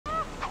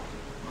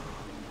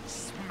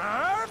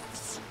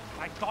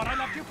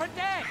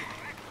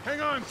Hang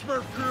on,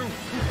 Smurf crew!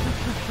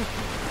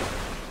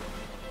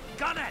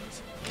 Got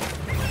it!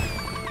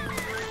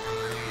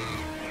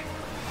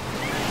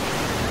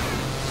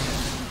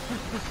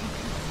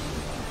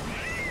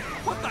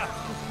 What the?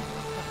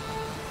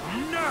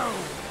 No!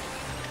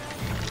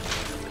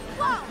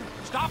 Whoa!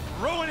 Stop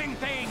ruining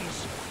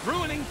things!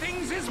 Ruining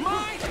things is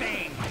my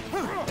thing!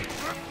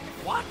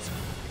 What?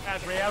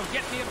 Azrael,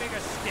 get me a bigger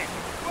stick.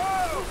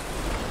 Whoa!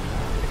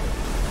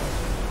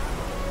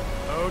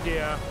 Oh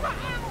dear.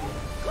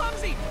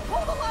 Clumsy!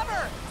 Pull the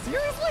lever!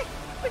 Seriously?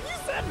 But you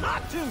said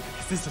not to!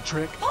 Is this a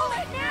trick? Pull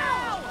it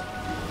now!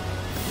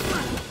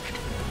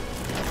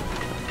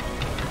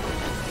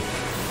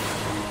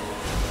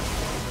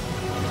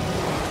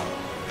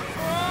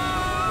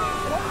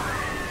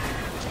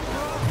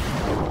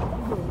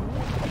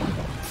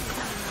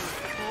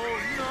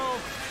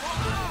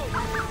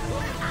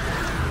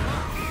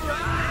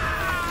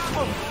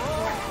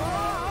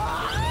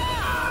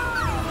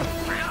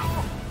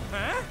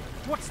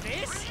 What's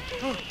this?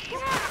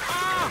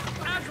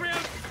 Azrael,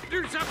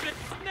 do something!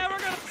 It's never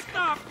gonna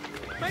stop!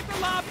 Make the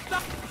lob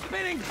stop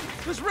spinning!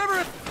 This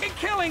river is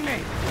killing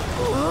me!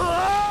 Look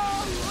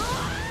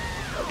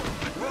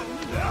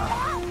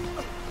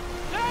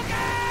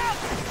out!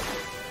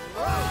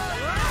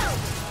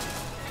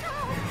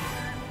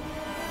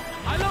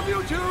 I love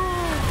you too!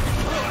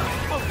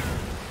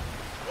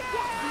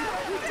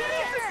 We did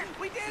it!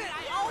 We did it!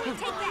 I always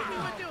told you we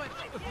would do it!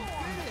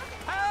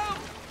 Help!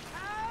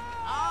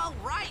 All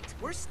right,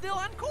 we're still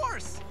on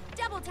course.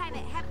 Double time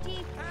it,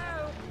 Hefty.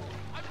 Help!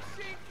 I'm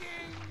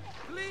sinking!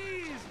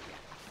 Please!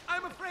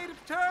 I'm afraid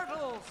of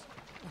turtles!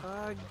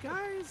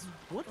 Guys,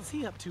 what's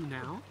he up to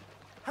now?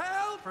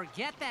 Help!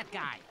 Forget that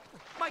guy.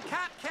 My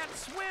cat can't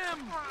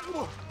swim!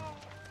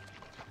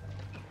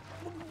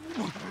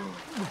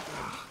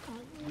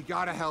 We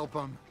gotta help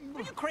him.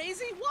 Are you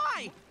crazy?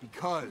 Why?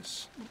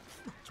 Because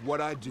it's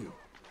what I do.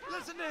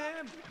 Listen to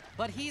him!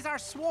 But he's our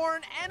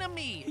sworn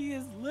enemy. He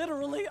is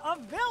literally a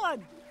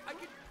villain!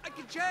 I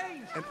can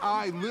change! And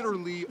I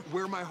literally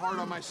wear my heart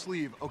on my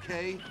sleeve,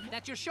 okay?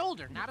 That's your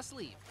shoulder, not a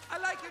sleeve. I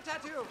like your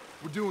tattoo!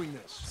 We're doing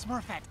this.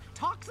 Smurfette,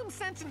 talk some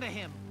sense into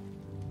him.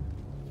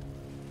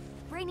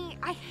 Brainy,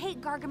 I hate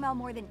Gargamel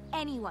more than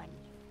anyone.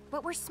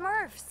 But we're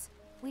Smurfs.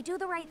 We do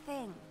the right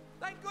thing.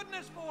 Thank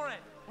goodness for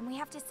it! And we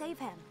have to save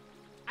him.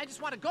 I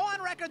just want to go on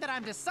record that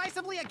I'm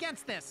decisively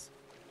against this.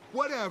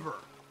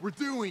 Whatever. We're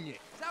doing it.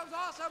 Sounds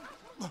awesome!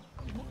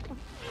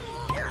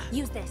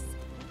 Use this.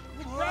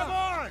 Grab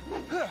on!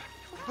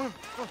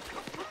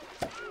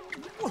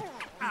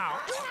 Ow!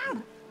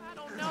 I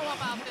don't know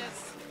about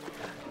this.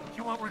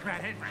 You won't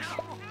regret it.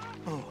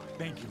 Oh,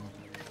 thank you.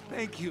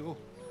 Thank you.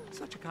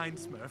 Such a kind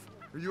Smurf.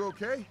 Are you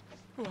okay?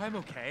 Oh, I'm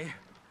okay.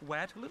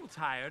 Wet, a little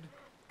tired,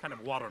 kind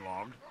of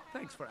waterlogged.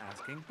 Thanks for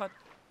asking, but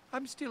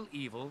I'm still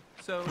evil,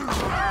 so...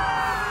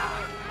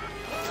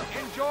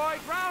 Enjoy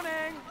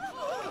drowning!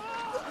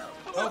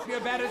 Hope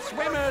you're better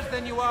swimmers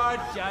than you are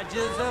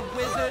judges of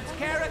wizards'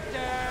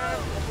 character!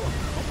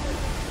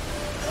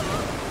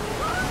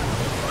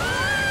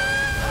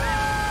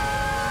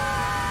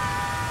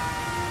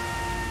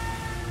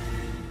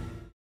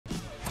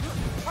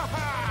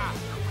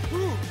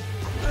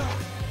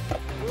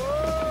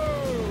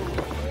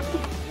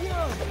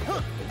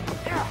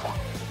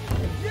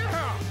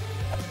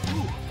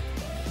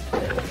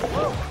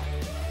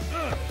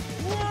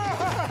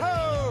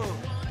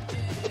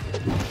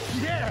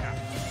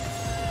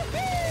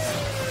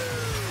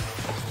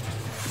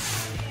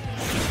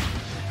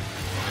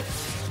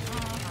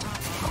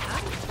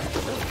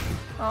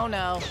 Oh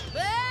no.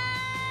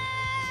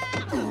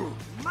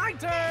 My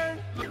turn!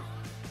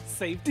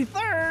 Safety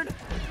third!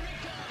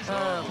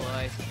 Oh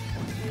boy.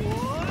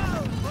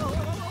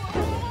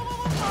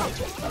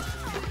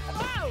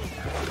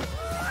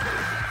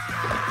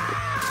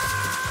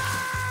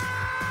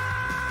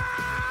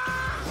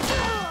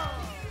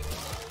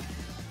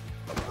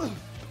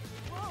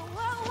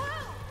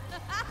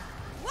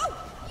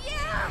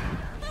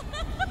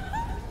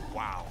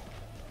 Wow.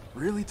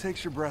 Really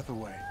takes your breath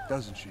away,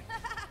 doesn't she?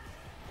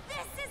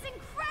 This is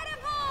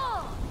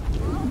incredible!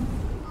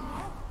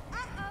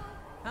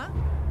 Huh?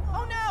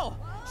 Oh no!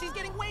 She's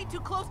getting way too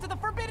close to the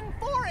Forbidden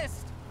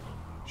Forest!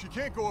 She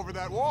can't go over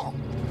that wall.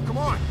 Come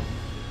on.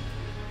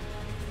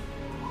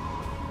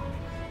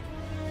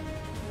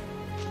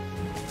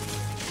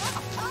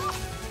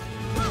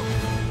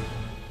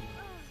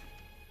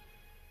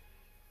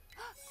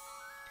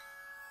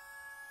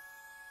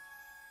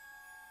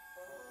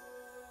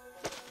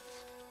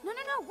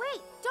 No,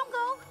 wait! Don't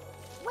go!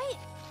 Wait,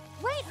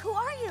 who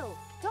are you?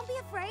 Don't be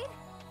afraid.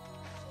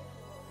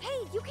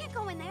 Hey, you can't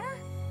go in there.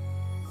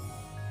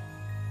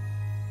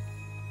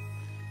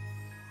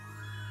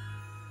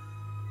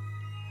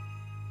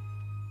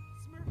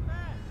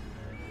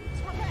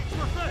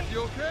 Smurfette, you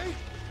okay?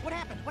 What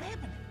happened? What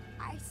happened?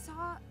 I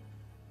saw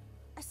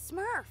a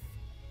Smurf.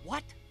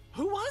 What?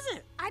 Who was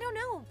it? I don't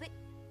know, but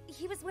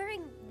he was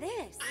wearing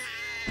this.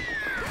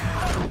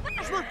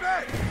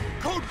 Smurfette!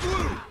 Code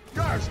Blue!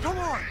 Guys, come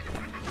on!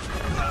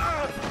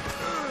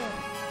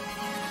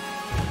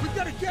 We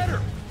gotta get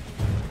her!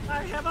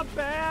 I have have a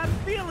bad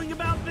feeling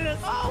about this.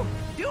 Oh,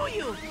 do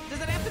you?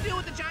 Does it have to do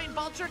with the giant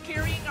vulture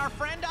carrying our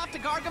friend off to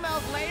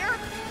Gargamel's lair?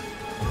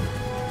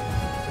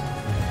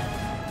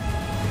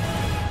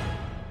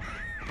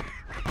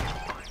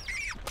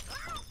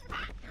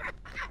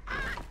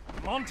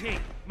 Monty,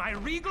 my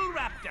regal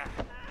raptor.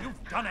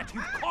 You've done it.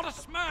 You've caught a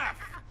Smurf.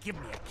 Give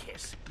me a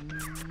kiss.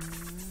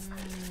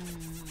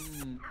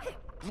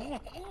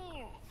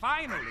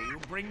 Finally, you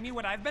bring me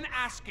what I've been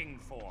asking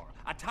for.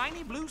 A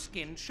tiny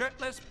blue-skinned,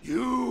 shirtless...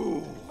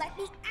 You! Let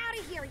me out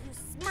of here, you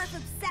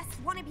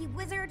Smurf-obsessed wannabe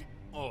wizard!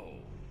 Oh.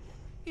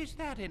 Is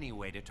that any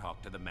way to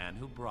talk to the man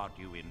who brought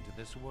you into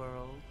this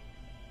world?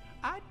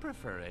 I'd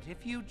prefer it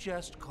if you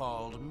just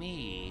called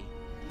me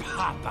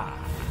Papa.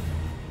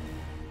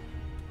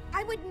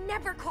 I would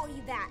never call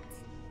you that!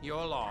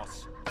 Your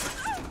loss.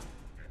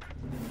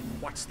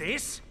 What's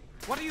this?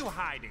 What are you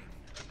hiding?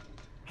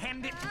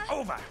 Hand it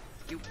over,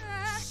 you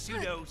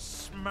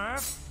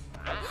pseudo-smurf.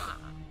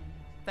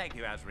 Thank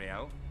you,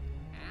 Azrael.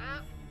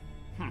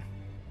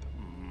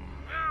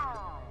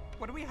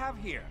 What do we have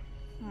here?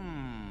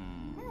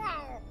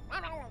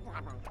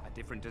 A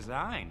different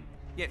design.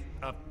 Yes,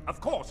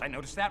 of course, I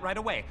noticed that right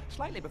away.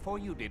 Slightly before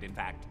you did, in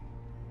fact.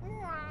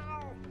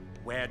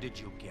 Where did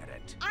you get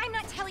it? I'm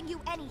not telling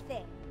you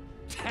anything!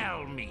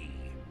 Tell me!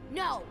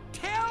 No!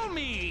 Tell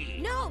me!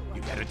 No!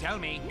 You better tell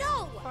me.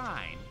 No!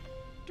 Fine.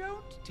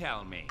 Don't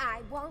tell me.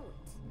 I won't.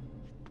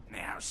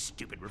 Now,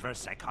 stupid reverse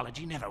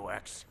psychology never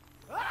works.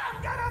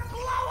 I'm gonna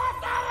blow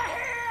us out of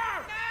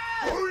here!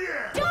 No! Oh,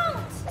 yeah!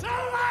 Don't! Too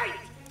late!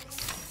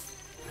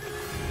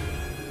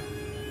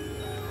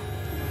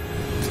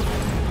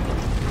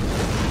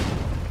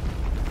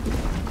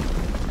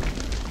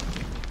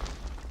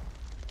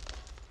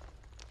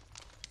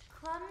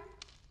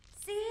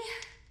 See?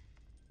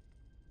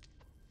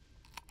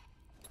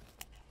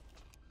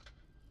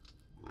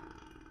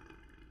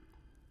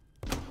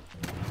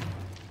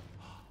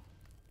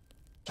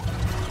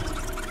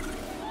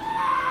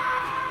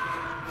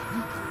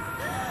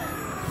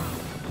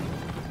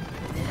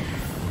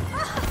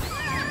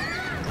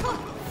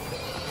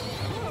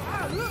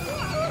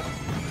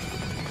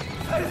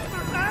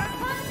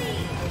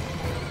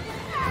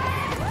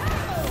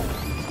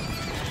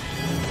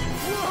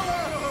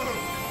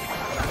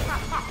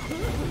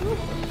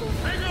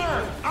 Hang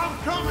on! I'm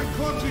coming,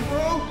 clumsy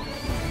bro!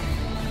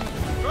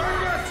 I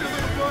got you,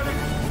 little buddy!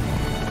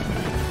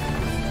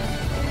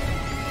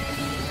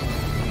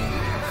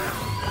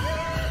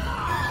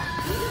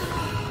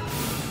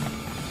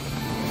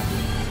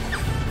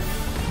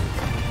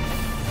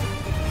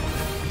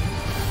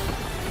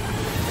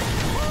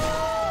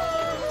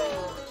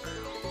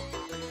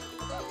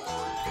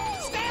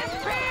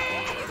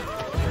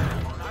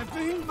 I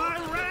think my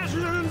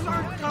rations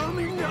are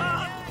coming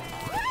up.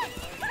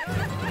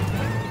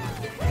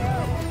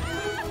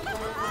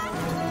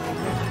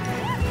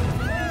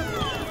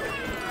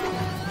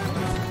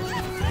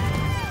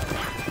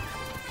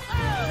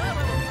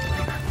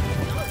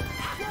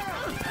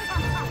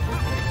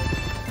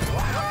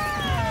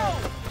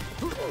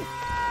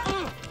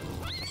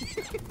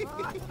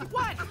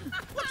 What?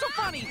 What's so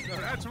funny?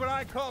 That's what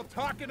I call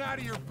talking out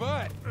of your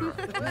butt.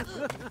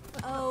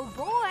 Oh,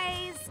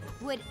 boys!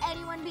 Would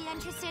anyone be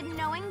interested in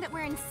knowing that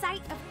we're in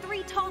sight of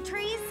 3 tall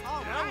trees?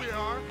 Yeah, we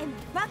are. And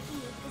Bucky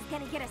is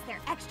gonna get us there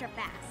extra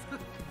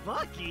fast.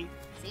 Bucky?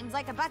 Seems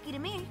like a Bucky to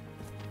me.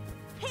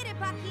 Hit it,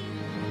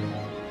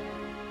 Bucky!